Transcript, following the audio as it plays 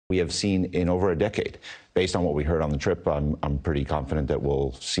we have seen in over a decade. Based on what we heard on the trip, I'm pretty confident that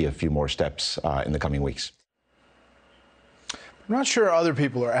we'll see a few more steps in the coming weeks. I'm not sure other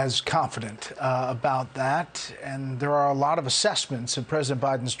people are as confident about that, and there are a lot of assessments of President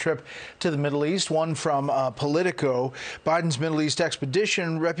Biden's trip to the Middle East. One from Politico: Biden's Middle East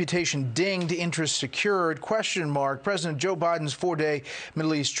expedition, reputation dinged, interest secured, ? President Joe Biden's 4-day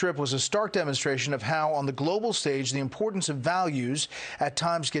Middle East trip was a stark demonstration of how, on the global stage, the importance of values at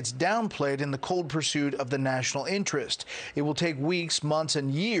times gets downplayed in the cold pursuit of the national interest. It will take weeks, months,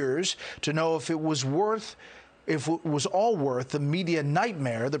 and years to know if it was all worth the media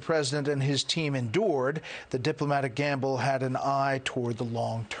nightmare the president and his team endured. The diplomatic gamble had an eye toward the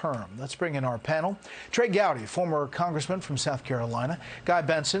long term. Let's bring in our panel. Trey Gowdy, former congressman from South Carolina. Guy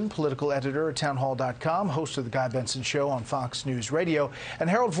Benson, political editor at townhall.com, host of the Guy Benson Show on Fox News Radio. And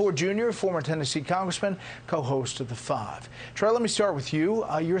Harold Ford Jr., former Tennessee congressman, co-host of The Five. Trey, let me start with you.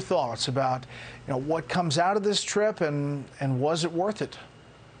 Your thoughts about what comes out of this trip, and was it worth it?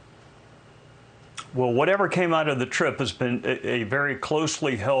 Well, whatever came out of the trip has been a very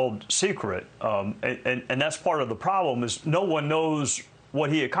closely held secret, and that's part of the problem, is no one knows what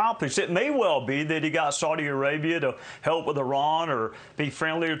he accomplished. It may well be that he got Saudi Arabia to help with Iran or be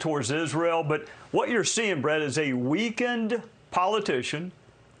friendlier towards Israel, but what you're seeing, Brett, is a weakened politician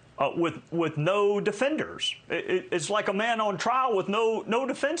with no defenders. It's like a man on trial with no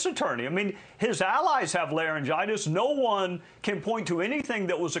defense attorney. I mean, his allies have laryngitis. No one can point to anything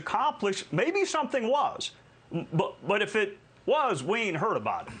that was accomplished. Maybe something was, but if it was, we ain't heard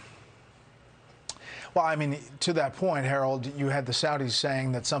about it. Well, I mean, to that point, Harold, you had the Saudis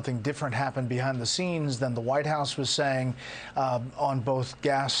saying that something different happened behind the scenes than the White House was saying on both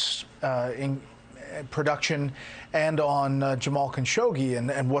gas production and on Jamal Khashoggi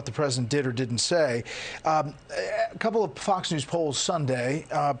and what the president did or didn't say. A couple of Fox News polls Sunday.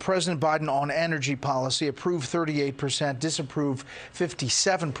 President Biden on energy policy: approved 38%, disapproved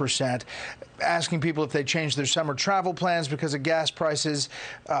 57%. Asking people if they changed their summer travel plans because of gas prices.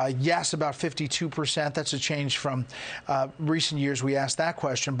 Yes, about 52%. That's a change from recent years. We asked that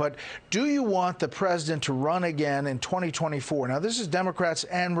question. But do you want the president to run again in 2024? Now, this is Democrats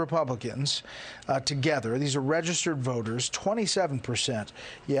and Republicans together. These are registered voters. 27%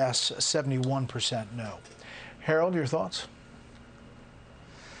 yes, 71% no. Harold, your thoughts?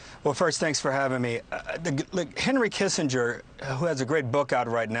 Well, first, thanks for having me. Henry Kissinger, who has a great book out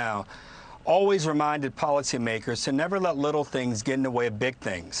right now, always reminded policymakers to never let little things get in the way of big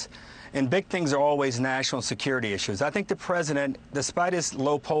things. And big things are always national security issues. I think the president, despite his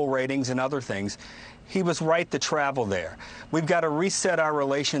low poll ratings and other things, he was right to travel there. We've got to reset our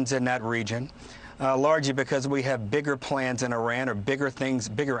relations in that region, largely because we have bigger plans in Iran, or bigger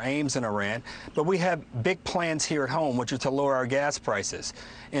aims in Iran. But we have big plans here at home, which are to lower our gas prices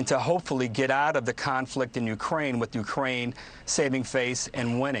and to hopefully get out of the conflict in Ukraine, with Ukraine saving face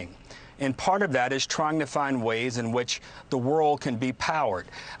and winning. And part of that is trying to find ways in which the world can be powered.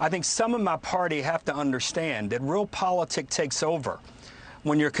 I think some of my party have to understand that real politics takes over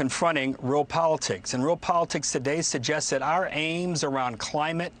when you're confronting real politics. And real politics today suggests that our aims around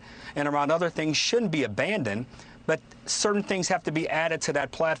climate and around other things shouldn't be abandoned, but certain things have to be added to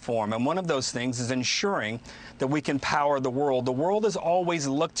that platform. And one of those things is ensuring that we can power the world. The world has always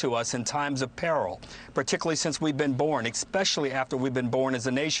looked to us in times of peril, particularly since we've been born, especially after we've been born as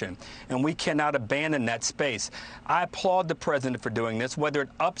a nation. And we cannot abandon that space. I applaud the president for doing this. Whether it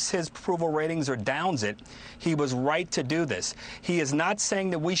ups his approval ratings or downs it, he was right to do this. He is not saying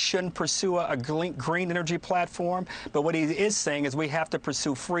that we shouldn't pursue a green energy platform, but what he is saying is we have to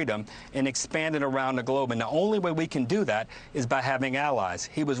pursue freedom and expand it around the globe. And the only way we can do that is by having allies.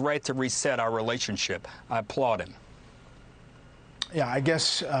 He was right to reset our relationship. I applaud him. Yeah, I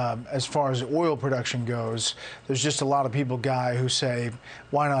guess as far as oil production goes, there's just a lot of people, Guy, who say,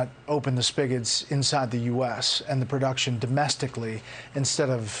 why not open the spigots inside the U.S. and the production domestically instead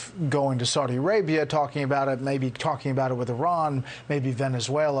of going to Saudi Arabia, talking about it, maybe talking about it with Iran, maybe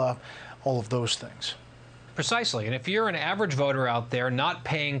Venezuela, all of those things. Precisely. And if you're an average voter out there not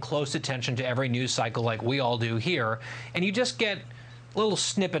paying close attention to every news cycle like we all do here, and you just get little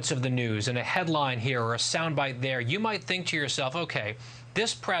snippets of the news and a headline here or a soundbite there, you might think to yourself, okay,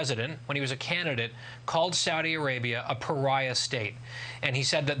 this president, when he was a candidate, called Saudi Arabia a pariah state. And he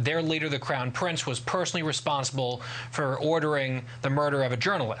said that their leader, the Crown Prince, was personally responsible for ordering the murder of a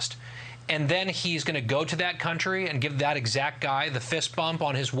journalist. And then he's going to go to that country and give that exact guy the fist bump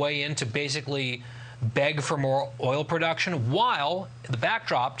on his way in to basically beg for more oil production, while the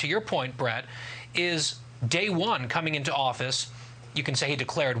backdrop, to your point, Brett, is day one coming into office. You can say he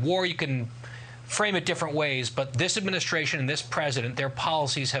declared war. You can frame it different ways, but this administration and this president, their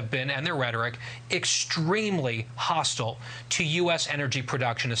policies have been, and their rhetoric, extremely hostile to U.S. energy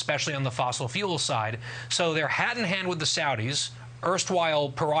production, especially on the fossil fuel side. So they're hat in hand with the Saudis, erstwhile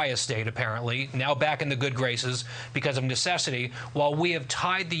pariah state, apparently, now back in the good graces because of necessity, while we have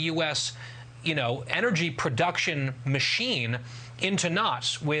tied the U.S. Energy production machine into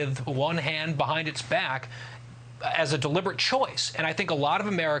knots with one hand behind its back as a deliberate choice. And I think a lot of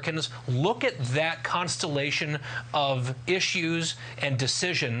Americans look at that constellation of issues and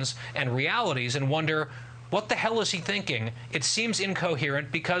decisions and realities and wonder, what the hell is he thinking? It seems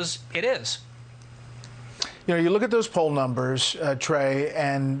incoherent because it is. You look at those poll numbers, Trey,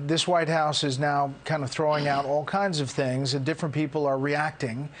 and this White House is now kind of throwing out all kinds of things, and different people are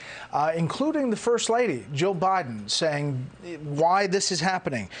reacting, including the First Lady, Jill Biden, saying why this is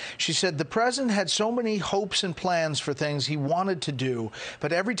happening. She said the president had so many hopes and plans for things he wanted to do,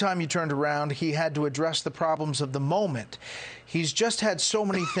 but every time he turned around, he had to address the problems of the moment. He's just had so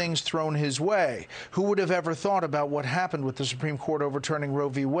many things thrown his way. Who would have ever thought about what happened with the Supreme Court overturning Roe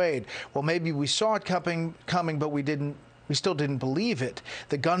v. Wade? Well, maybe we saw it coming, but we still didn't believe it.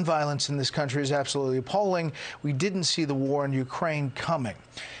 The gun violence in this country is absolutely appalling. We didn't see the war in Ukraine coming.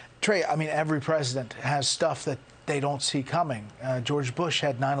 Trey, I mean, every president has stuff that they don't see coming. George Bush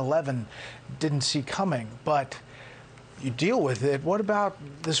had 9/11, didn't see coming, but you deal with it. What about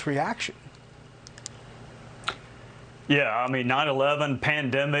this reaction? Yeah, I mean, 9/11,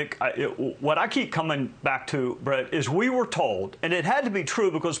 pandemic. What I keep coming back to, Brett, is we were told, and it had to be true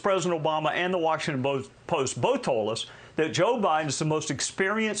because President Obama and the Washington Post both told us, that Joe Biden is the most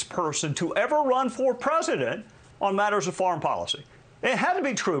experienced person to ever run for president on matters of foreign policy. It had to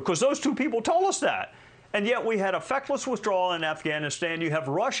be true because those two people told us that. And yet we had a feckless withdrawal in Afghanistan. You have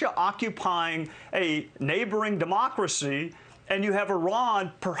Russia occupying a neighboring democracy, and you have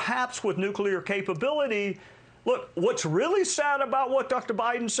Iran perhaps with nuclear capability. Look, what's really sad about what Dr.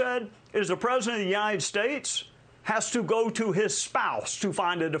 Biden said is the President of the United States has to go to his spouse to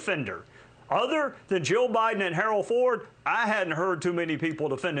find a defender. Other than Joe Biden and Harold Ford, I hadn't heard too many people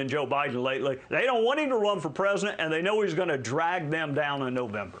defending Joe Biden lately. They don't want him to run for president, and they know he's going to drag them down in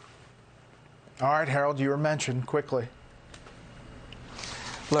November. All right, Harold, you were mentioned quickly.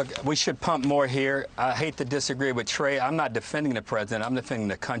 Look, we should pump more here. I hate to disagree with Trey. I'm not defending the president. I'm defending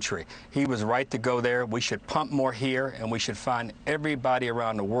the country. He was right to go there. We should pump more here, and we should find everybody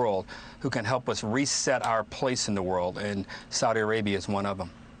around the world who can help us reset our place in the world, and Saudi Arabia is one of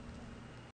them.